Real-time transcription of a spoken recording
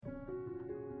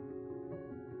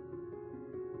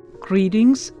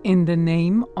Greetings in the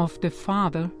name of the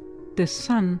Father, the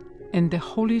Son, and the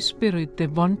Holy Spirit, the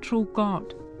one true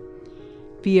God.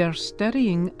 We are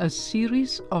studying a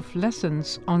series of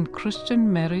lessons on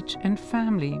Christian marriage and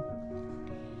family.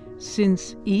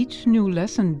 Since each new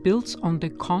lesson builds on the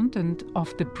content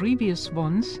of the previous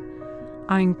ones,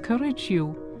 I encourage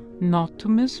you not to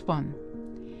miss one.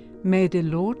 May the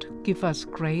Lord give us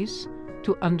grace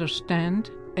to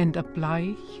understand and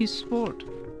apply His Word.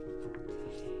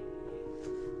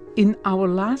 In our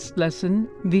last lesson,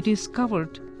 we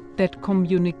discovered that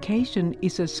communication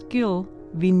is a skill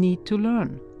we need to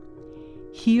learn.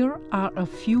 Here are a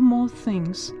few more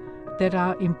things that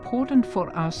are important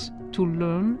for us to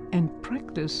learn and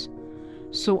practice,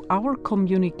 so our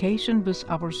communication with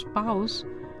our spouse,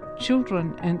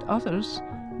 children, and others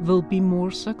will be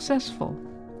more successful.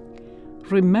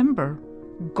 Remember,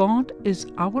 God is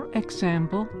our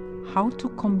example how to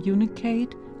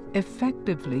communicate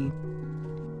effectively.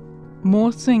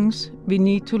 More things we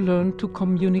need to learn to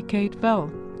communicate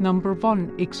well. Number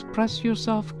 1, express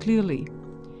yourself clearly.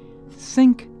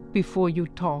 Think before you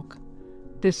talk.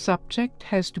 The subject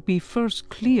has to be first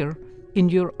clear in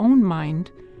your own mind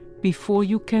before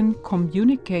you can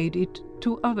communicate it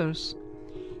to others.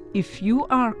 If you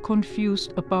are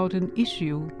confused about an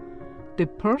issue, the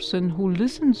person who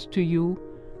listens to you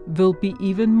will be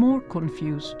even more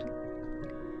confused.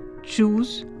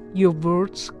 Choose your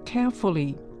words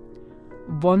carefully.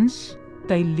 Once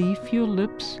they leave your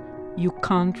lips, you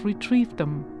can't retrieve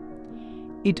them.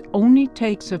 It only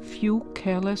takes a few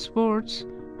careless words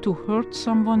to hurt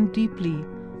someone deeply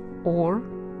or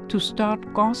to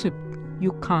start gossip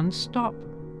you can't stop.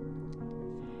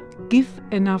 Give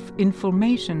enough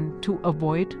information to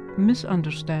avoid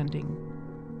misunderstanding.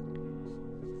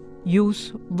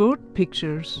 Use word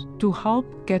pictures to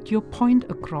help get your point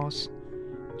across.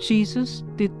 Jesus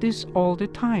did this all the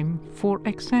time. For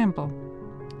example,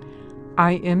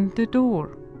 I am the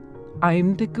door. I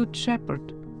am the good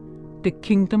shepherd. The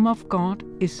kingdom of God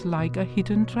is like a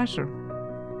hidden treasure.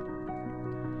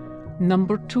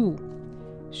 Number 2,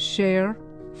 share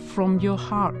from your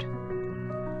heart.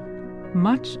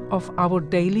 Much of our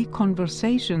daily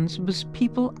conversations with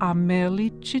people are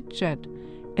merely chit-chat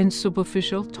and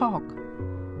superficial talk.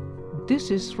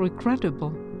 This is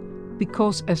regrettable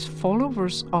because as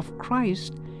followers of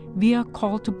Christ, we are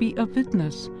called to be a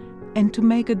witness and to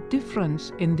make a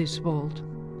difference in this world.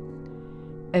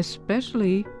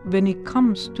 Especially when it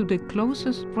comes to the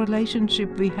closest relationship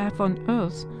we have on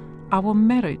earth, our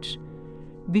marriage,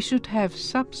 we should have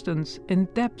substance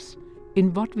and depth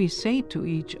in what we say to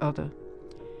each other.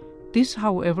 This,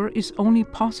 however, is only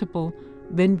possible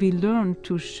when we learn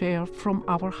to share from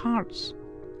our hearts.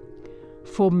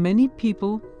 For many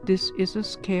people, this is a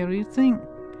scary thing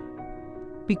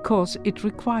because it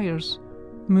requires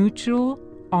mutual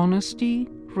honesty,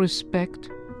 respect,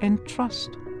 and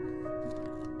trust.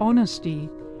 Honesty.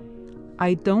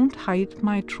 I don't hide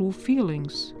my true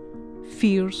feelings,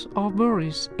 fears, or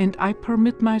worries, and I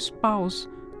permit my spouse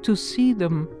to see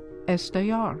them as they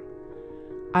are.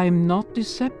 I am not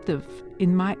deceptive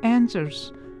in my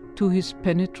answers to his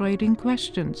penetrating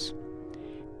questions,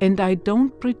 and I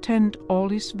don't pretend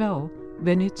all is well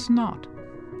when it's not.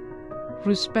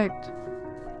 Respect.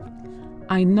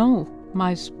 I know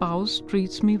my spouse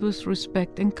treats me with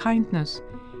respect and kindness.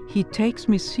 He takes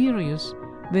me serious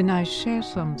when I share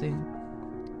something.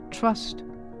 Trust.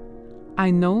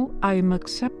 I know I am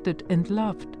accepted and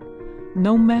loved,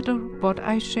 no matter what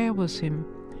I share with him.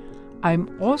 I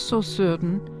am also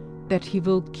certain that he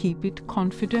will keep it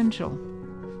confidential.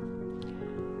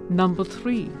 Number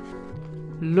 3,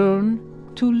 learn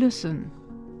to listen.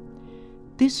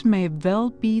 This may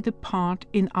well be the part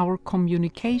in our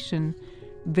communication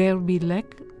where we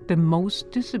lack the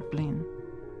most discipline.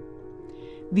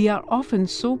 We are often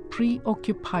so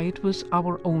preoccupied with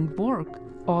our own work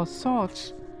or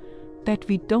thoughts that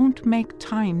we don't make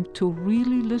time to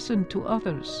really listen to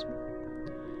others.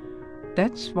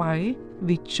 That's why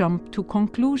we jump to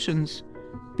conclusions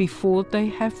before they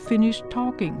have finished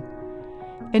talking,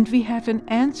 and we have an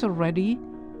answer ready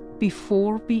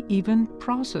before we even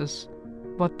process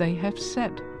what they have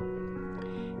said.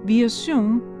 We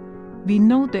assume we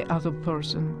know the other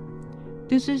person.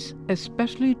 This is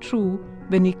especially true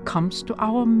when it comes to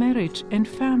our marriage and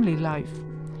family life.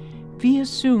 We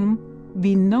assume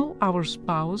we know our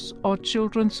spouse or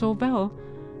children so well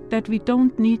that we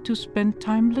don't need to spend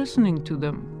time listening to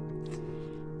them.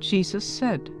 Jesus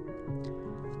said,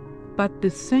 "But the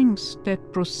things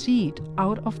that proceed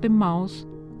out of the mouth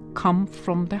come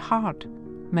from the heart."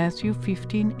 Matthew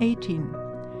 15:18.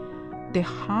 The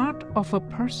heart of a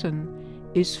person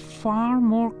is far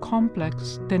more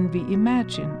complex than we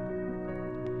imagine.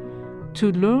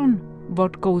 To learn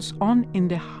what goes on in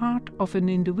the heart of an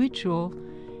individual,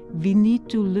 we need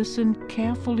to listen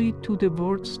carefully to the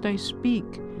words they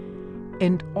speak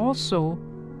and also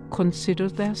consider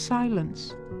their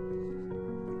silence.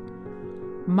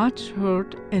 Much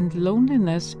hurt and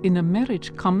loneliness in a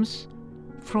marriage comes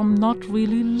from not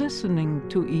really listening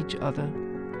to each other.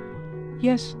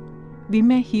 Yes, we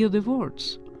may hear the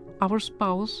words our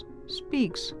spouse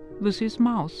speaks with his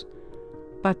mouth,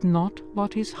 but not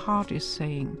what his heart is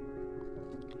saying.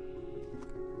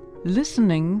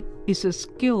 Listening is a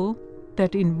skill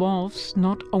that involves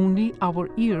not only our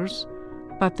ears,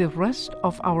 but the rest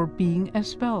of our being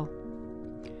as well.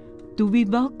 Do we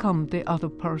welcome the other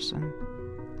person?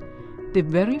 The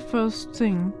very first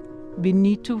thing we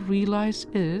need to realize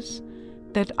is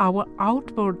that our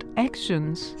outward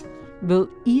actions will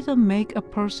either make a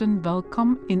person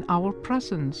welcome in our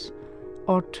presence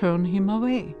or turn him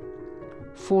away.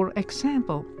 For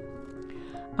example,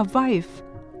 a wife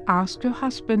asks her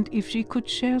husband if she could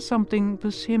share something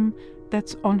with him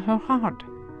that's on her heart.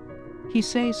 He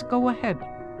says, "Go ahead."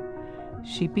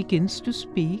 She begins to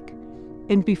speak,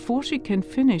 and before she can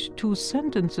finish 2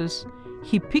 sentences,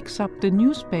 he picks up the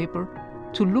newspaper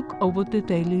to look over the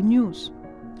daily news.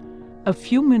 A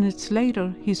few minutes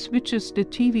later, he switches the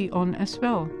TV on as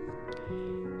well.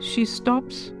 She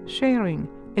stops sharing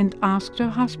and asks her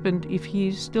husband if he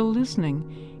is still listening.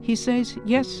 He says,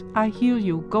 "Yes, I hear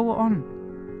you, go on."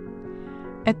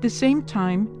 At the same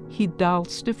time, he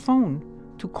dials the phone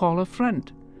to call a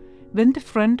friend. When the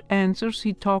friend answers,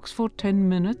 he talks for 10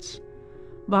 minutes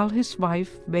while his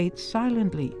wife waits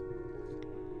silently.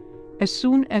 As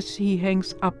soon as he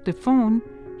hangs up the phone,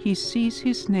 he sees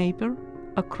his neighbor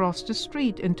across the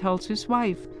street and tells his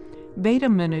wife, "Wait a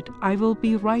minute, I will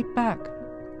be right back."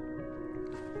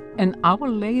 An hour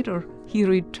later, he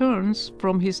returns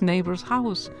from his neighbor's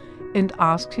house and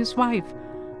asks his wife,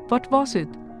 "What was it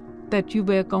that you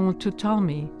were going to tell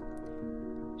me?"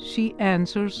 She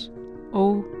answers,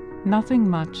 "Oh, nothing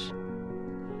much."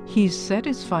 He is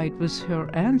satisfied with her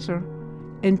answer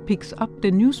and picks up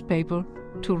the newspaper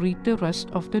to read the rest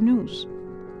of the news.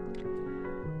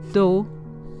 Though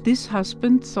this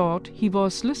husband thought he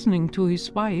was listening to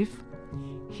his wife,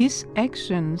 his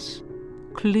actions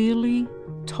clearly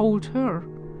told her,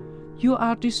 "You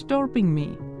are disturbing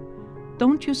me.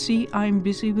 Don't you see I'm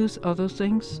busy with other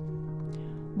things?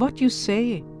 What you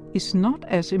say is not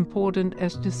as important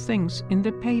as the things in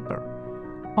the paper,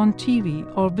 on TV,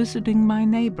 or visiting my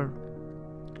neighbor.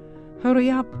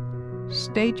 Hurry up,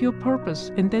 state your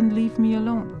purpose, and then leave me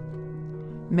alone.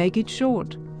 Make it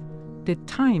short. The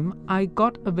time I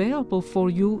got available for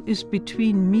you is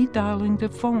between me dialing the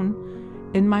phone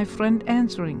and my friend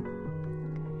answering.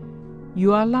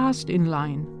 You are last in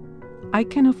line. I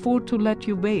can afford to let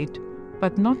you wait,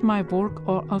 but not my work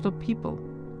or other people.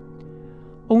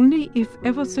 Only if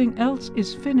everything else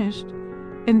is finished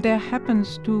and there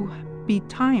happens to be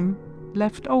time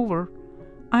left over,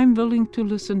 I'm willing to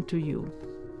listen to you."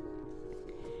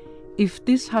 If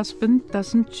this husband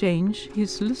doesn't change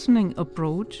his listening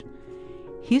approach,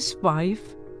 his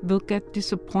wife will get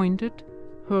disappointed,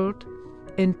 hurt,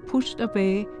 and pushed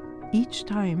away each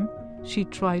time she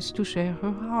tries to share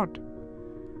her heart.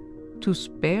 To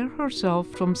spare herself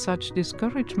from such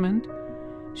discouragement,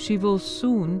 she will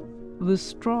soon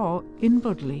withdraw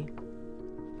inwardly.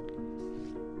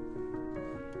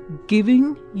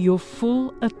 Giving your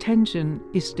full attention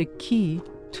is the key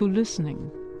to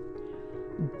listening.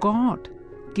 God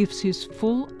gives His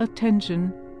full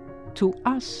attention to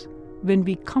us when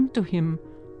we come to Him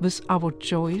with our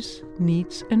joys,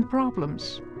 needs, and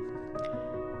problems.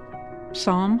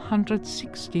 Psalm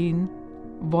 116,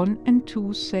 1 and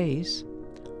 2 says,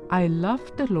 "I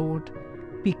love the Lord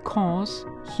because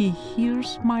He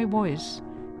hears my voice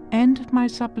and my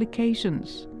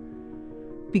supplications,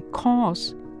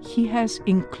 because He has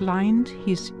inclined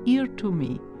His ear to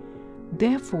me.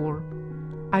 Therefore,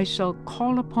 I shall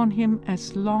call upon Him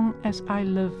as long as I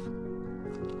live."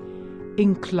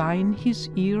 Incline His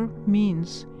ear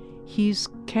means He is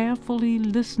carefully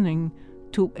listening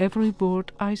to every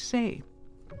word I say.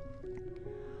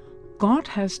 God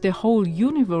has the whole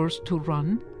universe to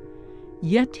run,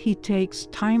 yet He takes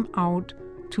time out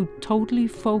to totally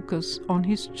focus on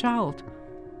His child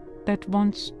that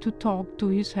wants to talk to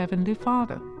His Heavenly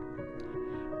Father.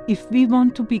 If we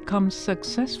want to become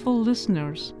successful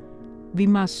listeners, we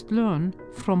must learn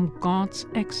from God's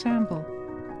example.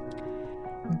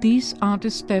 These are the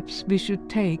steps we should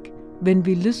take when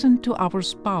we listen to our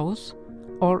spouse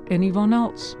or anyone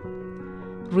else.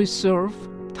 Reserve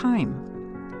time.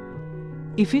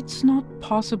 If it's not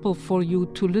possible for you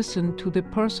to listen to the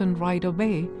person right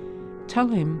away, tell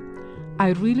him, "I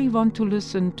really want to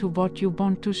listen to what you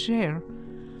want to share,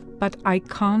 but I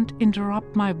can't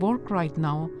interrupt my work right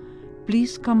now.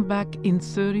 Please come back in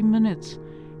 30 minutes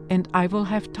and I will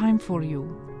have time for you."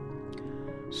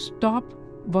 Stop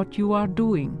what you are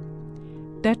doing.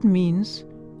 That means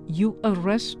you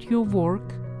arrest your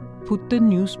work, put the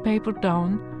newspaper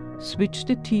down, switch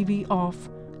the TV off,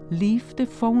 leave the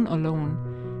phone alone,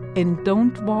 and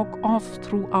don't walk off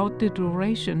throughout the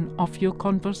duration of your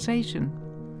conversation.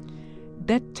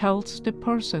 That tells the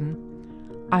person,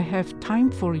 "I have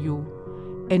time for you,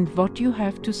 and what you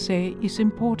have to say is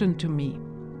important to me."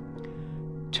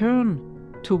 Turn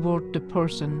toward the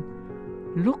person,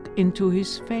 look into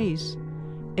his face,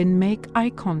 and make eye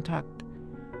contact.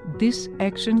 This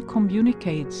action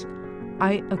communicates,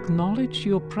 "I acknowledge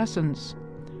your presence,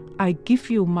 I give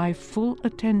you my full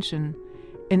attention,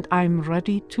 and I'm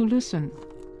ready to listen."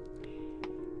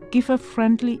 Give a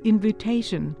friendly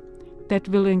invitation that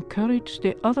will encourage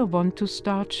the other one to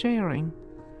start sharing.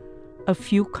 A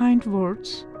few kind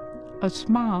words, a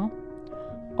smile,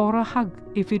 or a hug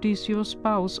if it is your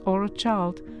spouse or a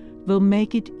child will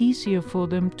make it easier for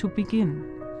them to begin.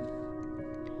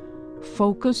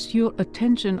 Focus your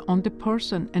attention on the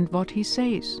person and what he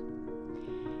says.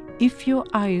 If your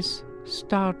eyes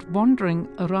start wandering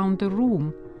around the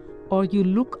room, or you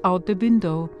look out the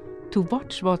window to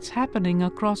watch what's happening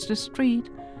across the street,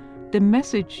 the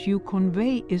message you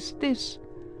convey is this: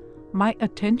 "My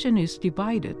attention is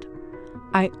divided.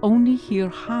 I only hear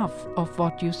half of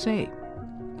what you say."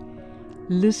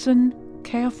 Listen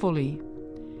carefully.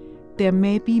 There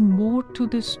may be more to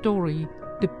the story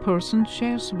the person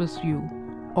shares with you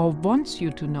or wants you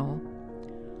to know.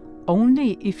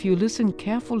 Only if you listen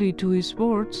carefully to his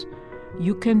words,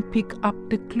 you can pick up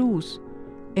the clues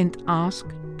and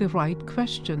ask the right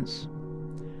questions.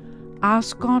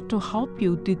 Ask God to help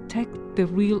you detect the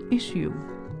real issue.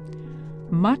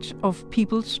 Much of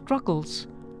people's struggles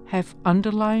have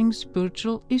underlying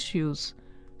spiritual issues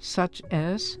such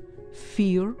as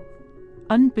fear,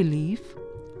 unbelief,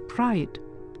 pride,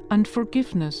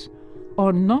 unforgiveness,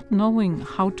 or not knowing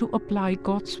how to apply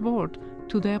God's word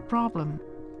to their problem.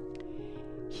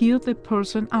 Hear the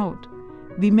person out.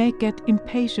 We may get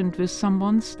impatient with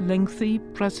someone's lengthy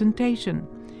presentation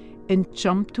and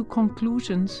jump to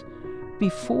conclusions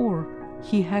before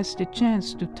he has the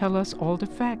chance to tell us all the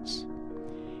facts.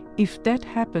 If that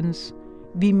happens,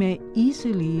 we may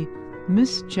easily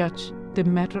misjudge the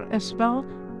matter as well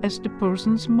as the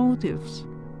person's motives.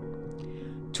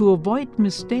 To avoid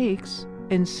mistakes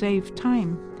and save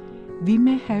time, we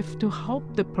may have to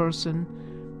help the person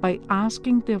by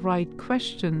asking the right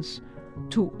questions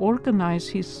to organize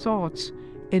his thoughts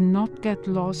and not get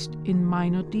lost in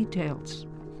minor details.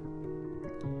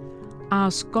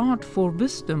 Ask God for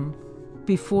wisdom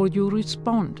before you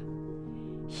respond.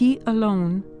 He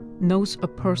alone knows a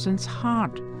person's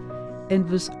heart, and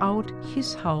without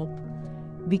His help,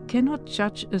 we cannot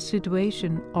judge a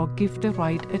situation or give the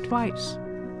right advice.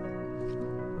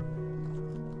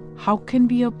 How can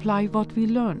we apply what we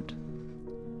learned?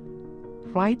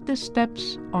 Write the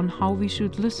steps on how we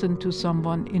should listen to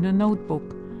someone in a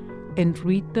notebook and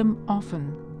read them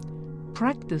often.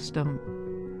 Practice them.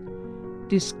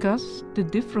 Discuss the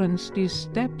difference these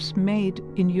steps made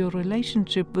in your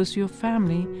relationship with your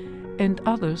family and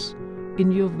others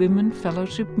in your women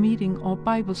fellowship meeting or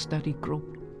Bible study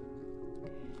group.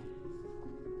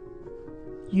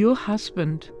 Your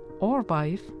husband or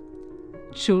wife,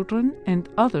 children, and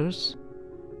others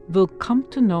will come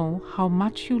to know how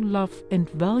much you love and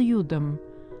value them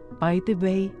by the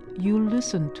way you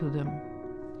listen to them.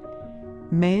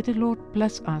 May the Lord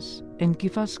bless us and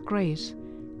give us grace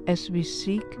as we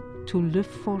seek to live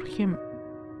for Him.